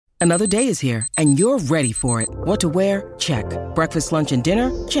Another day is here, and you're ready for it. What to wear? Check. Breakfast, lunch, and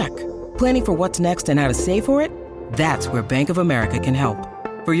dinner? Check. Planning for what's next and how to save for it? That's where Bank of America can help.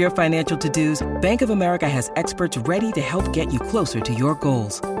 For your financial to-dos, Bank of America has experts ready to help get you closer to your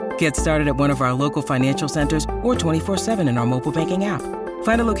goals. Get started at one of our local financial centers or 24/7 in our mobile banking app.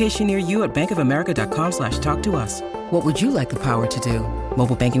 Find a location near you at bankofamerica.com/talktous. What would you like the power to do?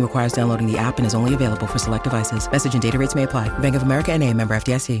 Mobile banking requires downloading the app and is only available for select devices. Message and data rates may apply. Bank of America N.A., member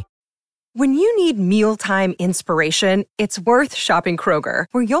FDIC. When you need mealtime inspiration, it's worth shopping Kroger,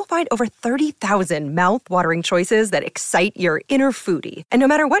 where you'll find over 30,000 mouth-watering choices that excite your inner foodie. And no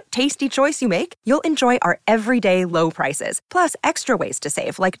matter what tasty choice you make, you'll enjoy our everyday low prices, plus extra ways to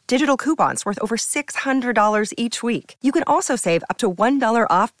save, like digital coupons worth over $600 each week. You can also save up to $1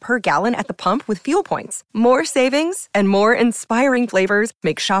 off per gallon at the pump with fuel points. More savings and more inspiring flavors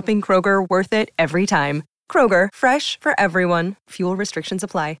make shopping Kroger worth it every time. Kroger, fresh for everyone. Fuel restrictions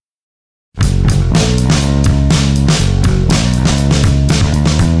apply.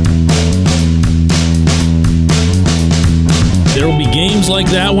 There will be games like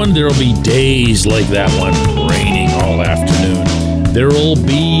that one. There will be days like that one, raining all afternoon. There will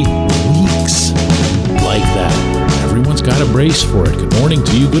be weeks like that. Everyone's got a brace for it. Good morning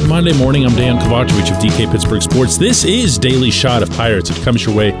to you. Good Monday morning. I'm Dan Kovacevic of DK Pittsburgh Sports. This is Daily Shot of Pirates. It comes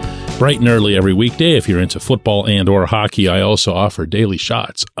your way bright and early every weekday. If you're into football and or hockey, I also offer daily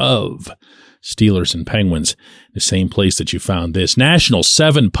shots of Steelers and Penguins, the same place that you found this. Nationals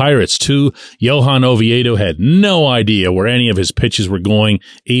 7, Pirates 2. Johan Oviedo had no idea where any of his pitches were going,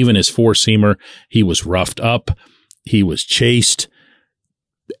 even his four-seamer. He was roughed up. He was chased.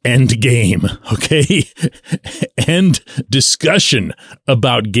 End game, okay? End discussion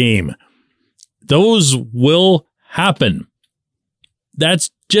about game. Those will happen. That's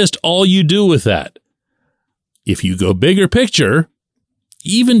just all you do with that. If you go bigger picture,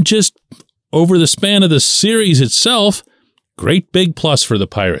 even just over the span of the series itself, great big plus for the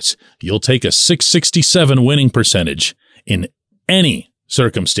Pirates. You'll take a .667 winning percentage in any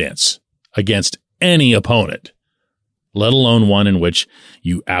circumstance against any opponent, let alone one in which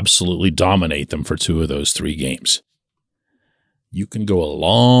you absolutely dominate them for 2 of those 3 games. You can go a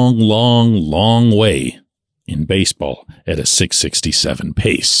long, long, long way in baseball at a .667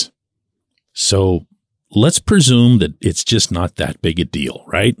 pace. So let's presume that it's just not that big a deal,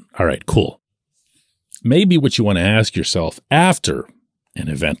 right? All right, cool. Maybe what you want to ask yourself after an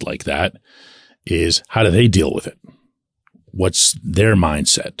event like that is, how do they deal with it? What's their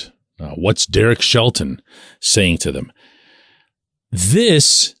mindset? What's Derek Shelton saying to them?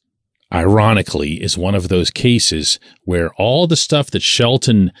 This, ironically, is one of those cases where all the stuff that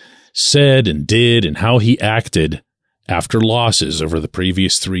Shelton said and did and how he acted after losses over the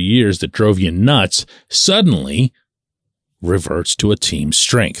previous 3 years that drove you nuts suddenly reverts to a team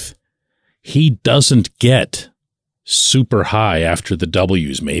strength. He doesn't get super high after the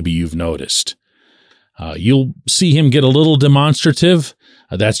W's, maybe you've noticed. You'll see him get a little demonstrative.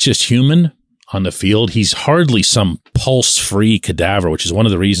 That's just human on the field. He's hardly some pulse-free cadaver, which is one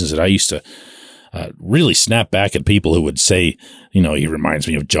of the reasons that I used to really snap back at people who would say, you know, he reminds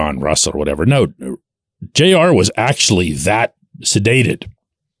me of John Russell or whatever. No, JR was actually that sedated.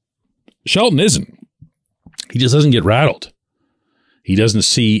 Shelton isn't. He just doesn't get rattled. He doesn't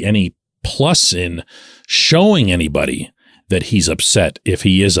see any plus in showing anybody that he's upset if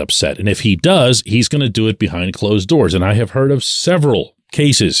he is upset. And if he does, he's going to do it behind closed doors. And I have heard of several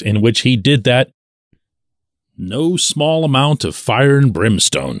cases in which he did that. No small amount of fire and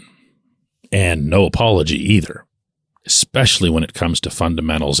brimstone, and no apology either, especially when it comes to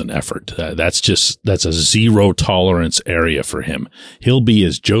fundamentals and effort. That's a zero tolerance area for him. He'll be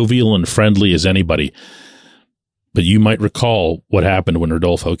as jovial and friendly as anybody. But you might recall what happened when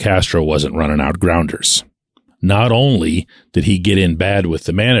Rodolfo Castro wasn't running out grounders. Not only did he get in bad with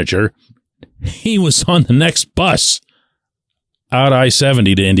the manager, he was on the next bus out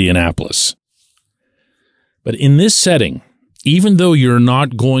I-70 to Indianapolis. But in this setting, even though you're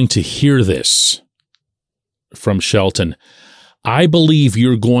not going to hear this from Shelton, I believe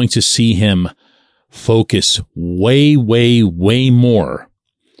you're going to see him focus way, way, way more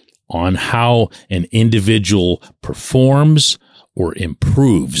on how an individual performs or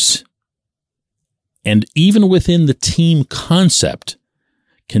improves. And even within the team concept,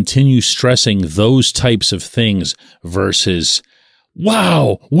 continue stressing those types of things versus,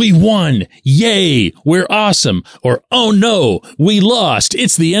 wow, we won, yay, we're awesome, or oh no, we lost,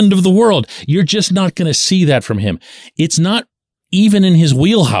 it's the end of the world. You're just not going to see that from him. It's not even in his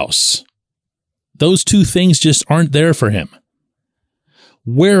wheelhouse. Those two things just aren't there for him.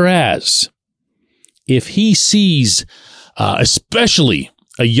 Whereas, if he sees, especially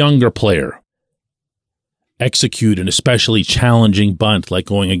a younger player execute an especially challenging bunt, like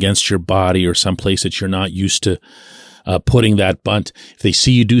going against your body or someplace that you're not used to putting that bunt, if they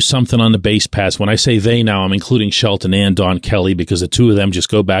see you do something on the base pass, when I say they now, I'm including Shelton and Don Kelly because the two of them just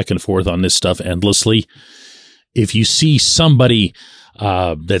go back and forth on this stuff endlessly. If you see somebody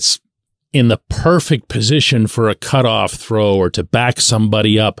that's in the perfect position for a cutoff throw or to back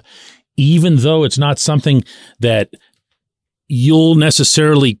somebody up, even though it's not something that you'll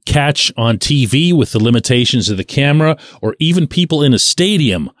necessarily catch on TV with the limitations of the camera, or even people in a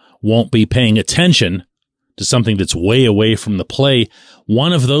stadium won't be paying attention to something that's way away from the play,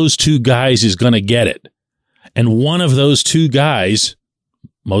 one of those two guys is going to get it. And one of those two guys,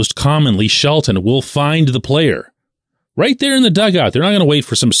 most commonly Shelton, will find the player right there in the dugout. They're not going to wait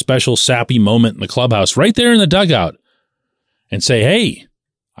for some special sappy moment in the clubhouse. Right there in the dugout and say, "Hey,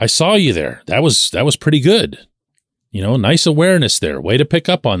 I saw you there. That was pretty good. You know, nice awareness there. Way to pick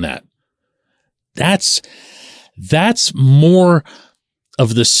up on that." That's more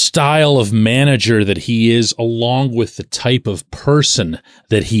of the style of manager that he is, along with the type of person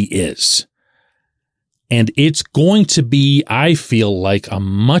that he is. And it's going to be, I feel like, a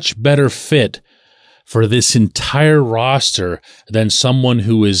much better fit for this entire roster than someone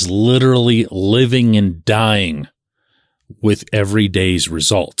who is literally living and dying with every day's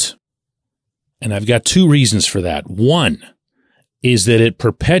result. And I've got two reasons for that. One is that it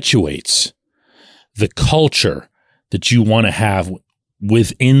perpetuates the culture that you want to have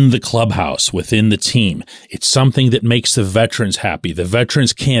within the clubhouse, within the team. It's something that makes the veterans happy. The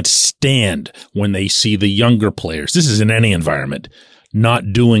veterans can't stand when they see the younger players, this is in any environment,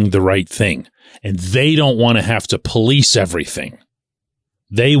 not doing the right thing. And they don't want to have to police everything.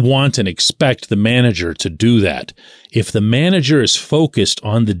 They want and expect the manager to do that. If the manager is focused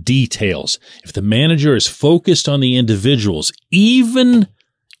on the details, if the manager is focused on the individuals, even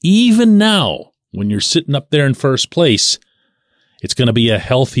now, when you're sitting up there in first place, it's going to be a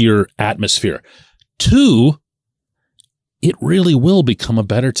healthier atmosphere. Two, it really will become a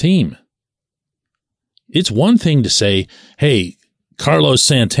better team. It's one thing to say, "Hey, Carlos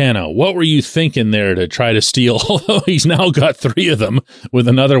Santana, what were you thinking there to try to steal?" Although he's now got 3 of them with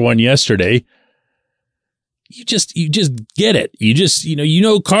another one yesterday. You just get it. You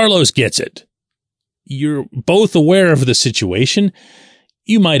know Carlos gets it. You're both aware of the situation.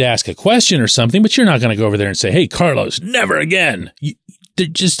 You might ask a question or something, but you're not going to go over there and say, "Hey, Carlos, never again." There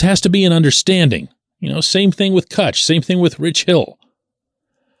just has to be an understanding. Same thing with Kutch, same thing with Rich Hill.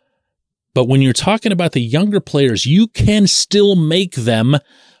 But when you're talking about the younger players, you can still make them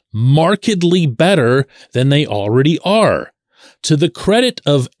markedly better than they already are, to the credit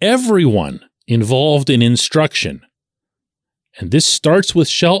of everyone involved in instruction. And this starts with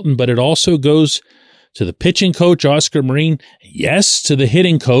Shelton, but it also goes to the pitching coach, Oscar Marin, yes, to the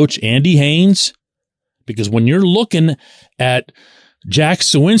hitting coach, Andy Haynes, because when you're looking at Jack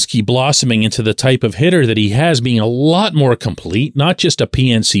Sawinski blossoming into the type of hitter that he has, being a lot more complete, not just a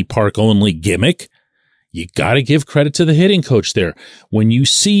PNC Park only gimmick, you got to give credit to the hitting coach there. When you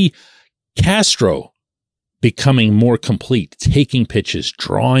see Castro becoming more complete, taking pitches,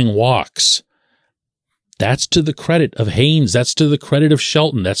 drawing walks, that's to the credit of Haynes. That's to the credit of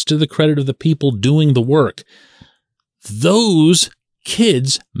Shelton. That's to the credit of the people doing the work. Those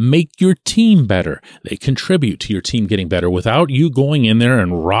kids make your team better. They contribute to your team getting better without you going in there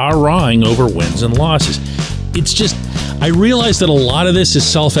and rah-rahing over wins and losses. It's just, I realize that a lot of this is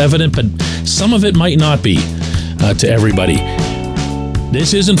self-evident, but some of it might not be to everybody.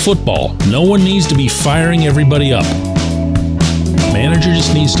 This isn't football. No one needs to be firing everybody up. The manager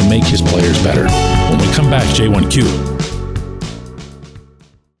just needs to make his players better. When we come back, J1Q.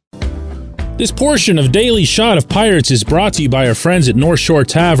 This portion of Daily Shot of Pirates is brought to you by our friends at North Shore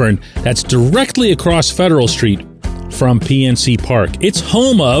Tavern. That's directly across Federal Street from PNC Park. It's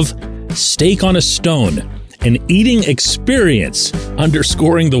home of Steak on a Stone, an eating experience,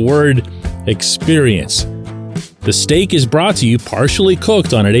 underscoring the word experience. The steak is brought to you partially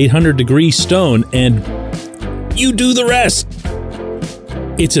cooked on an 800-degree stone, and you do the rest.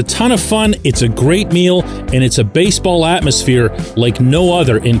 It's a ton of fun, it's a great meal, and it's a baseball atmosphere like no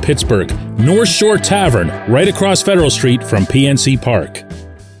other in Pittsburgh. North Shore Tavern, right across Federal Street from PNC Park.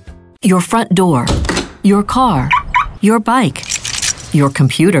 Your front door, your car, your bike, your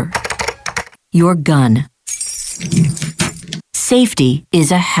computer, your gun. Safety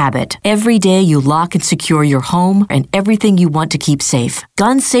is a habit. Every day you lock and secure your home and everything you want to keep safe.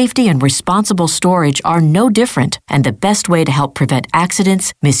 Gun safety and responsible storage are no different, and the best way to help prevent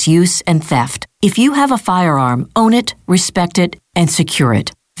accidents, misuse, and theft. If you have a firearm, own it, respect it, and secure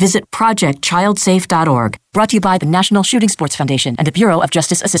it. Visit ProjectChildSafe.org. Brought to you by the National Shooting Sports Foundation and the Bureau of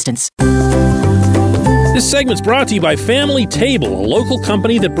Justice Assistance. This segment's brought to you by Family Table, a local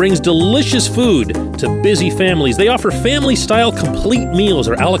company that brings delicious food to busy families. They offer family-style complete meals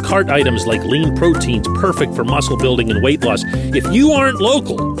or a la carte items like lean proteins, perfect for muscle building and weight loss. If you aren't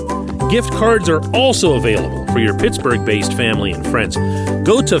local, gift cards are also available for your Pittsburgh-based family and friends.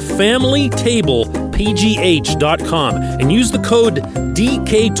 Go to FamilyTablePGH.com and use the code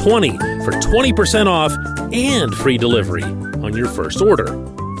DK20 for 20% off and free delivery on your first order.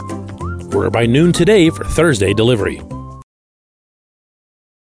 Order by noon today for Thursday delivery.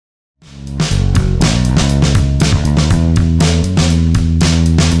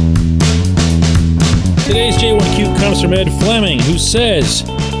 Today's J1Q comes from Ed Fleming, who says,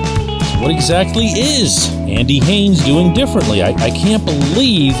 what exactly is Andy Haynes doing differently? I can't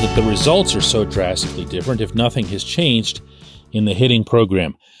believe that the results are so drastically different if nothing has changed in the hitting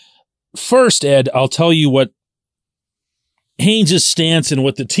program. First, Ed, I'll tell you what Haynes' stance and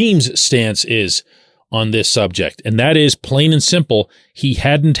what the team's stance is on this subject, and that is plain and simple. He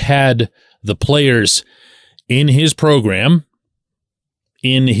hadn't had the players in his program,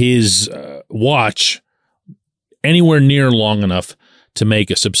 in his watch, anywhere near long enough to make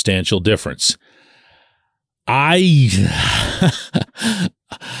a substantial difference. I'm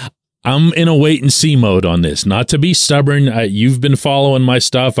in a wait and see mode on this. Not to be stubborn. You've been following my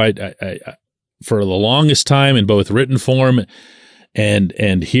stuff. I for the longest time in both written form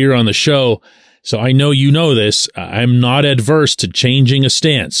and here on the show. So I know you know this. I'm not adverse to changing a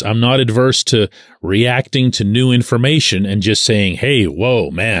stance. I'm not adverse to reacting to new information and just saying, hey,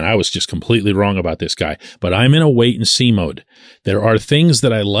 whoa, man, I was just completely wrong about this guy. But I'm in a wait and see mode. There are things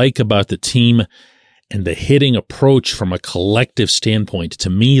that I like about the team and the hitting approach from a collective standpoint.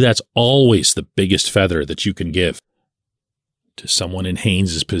 To me, that's always the biggest feather that you can give to someone in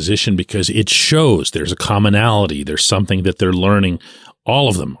Haynes' position, because it shows there's a commonality. There's something that they're learning. All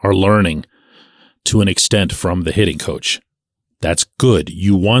of them are learning to an extent from the hitting coach. That's good.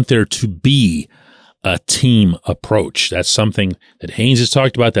 You want there to be a team approach. That's something that Haynes has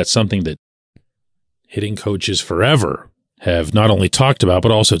talked about. That's something that hitting coaches forever have not only talked about,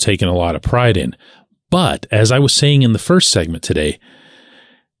 but also taken a lot of pride in. But as I was saying in the first segment today,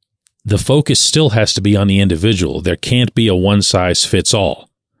 the focus still has to be on the individual. There can't be a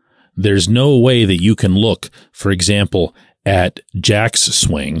one-size-fits-all. There's no way that you can look, for example, at Jack's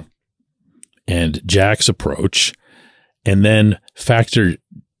swing and Jack's approach, and then factor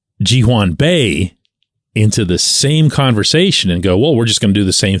Ji-hwan Bae into the same conversation and go, well, we're just going to do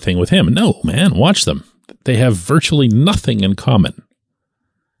the same thing with him. No, man, watch them. They have virtually nothing in common.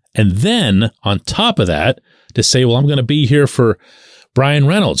 And then on top of that, to say, well, I'm going to be here for Bryan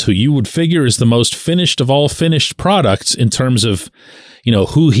Reynolds, who you would figure is the most finished of all finished products in terms of, you know,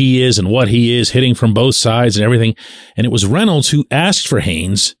 who he is and what he is, hitting from both sides and everything. And it was Reynolds who asked for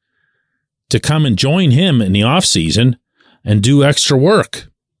Haynes to come and join him in the offseason and do extra work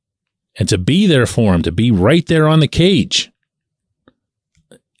and to be there for him, to be right there on the cage.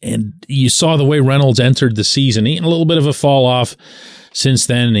 And you saw the way Reynolds entered the season. He had a little bit of a fall off since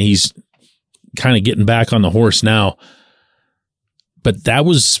then, and he's kind of getting back on the horse now. But that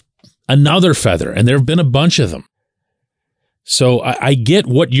was another feather, and there have been a bunch of them. So I get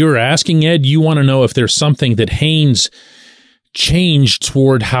what you're asking, Ed. You want to know if there's something that Haynes changed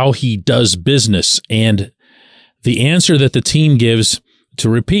toward how he does business. And the answer that the team gives, to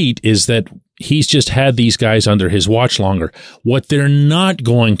repeat, is that he's just had these guys under his watch longer. What they're not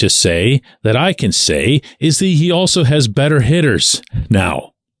going to say, that I can say, is that he also has better hitters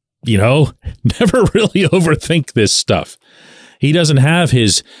now. You know, never really overthink this stuff. He doesn't have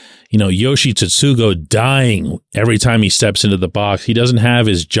his, Yoshi Tsutsugo dying every time he steps into the box. He doesn't have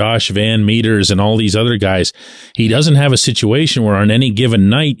his Josh Van Meters and all these other guys. He doesn't have a situation where on any given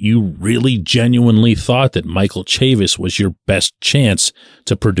night you really genuinely thought that Michael Chavis was your best chance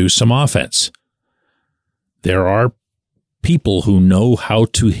to produce some offense. There are people who know how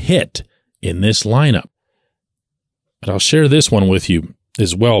to hit in this lineup. But I'll share this one with you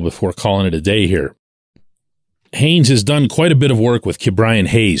as well before calling it a day here. Haynes has done quite a bit of work with Ke'Bryan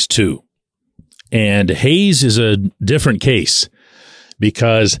Hayes, too. And Hayes is a different case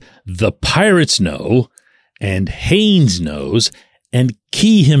because the Pirates know, and Haynes knows, and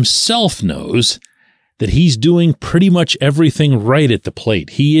Key himself knows that he's doing pretty much everything right at the plate.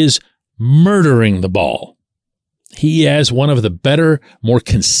 He is murdering the ball. He has one of the better, more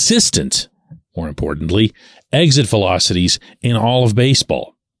consistent, more importantly, exit velocities in all of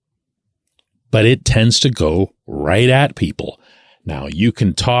baseball. But it tends to go right at people. Now, you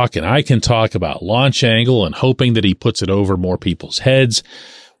can talk and I can talk about launch angle and hoping that he puts it over more people's heads.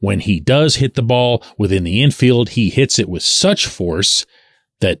 when he does hit the ball within the infield, he hits it with such force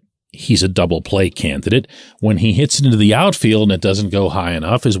that he's a double play candidate. When he hits it into the outfield and it doesn't go high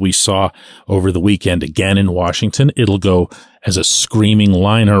enough, as we saw over the weekend again in Washington, it'll go as a screaming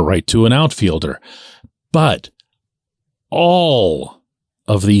liner right to an outfielder. But all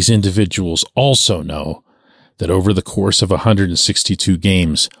of these individuals also know that over the course of 162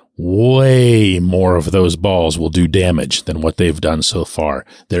 games, way more of those balls will do damage than what they've done so far.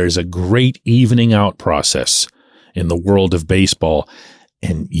 There is a great evening out process in the world of baseball,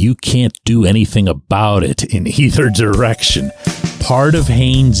 and you can't do anything about it in either direction. Part of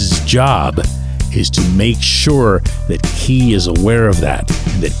Haynes' job is to make sure that Key is aware of that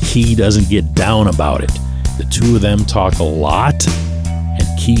and that Key doesn't get down about it. The two of them talk a lot,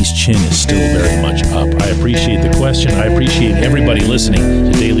 and Key's chin is still very much up. I appreciate the question. I appreciate everybody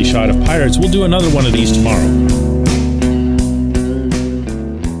listening to Daily Shot of Pirates. We'll do another one of these tomorrow.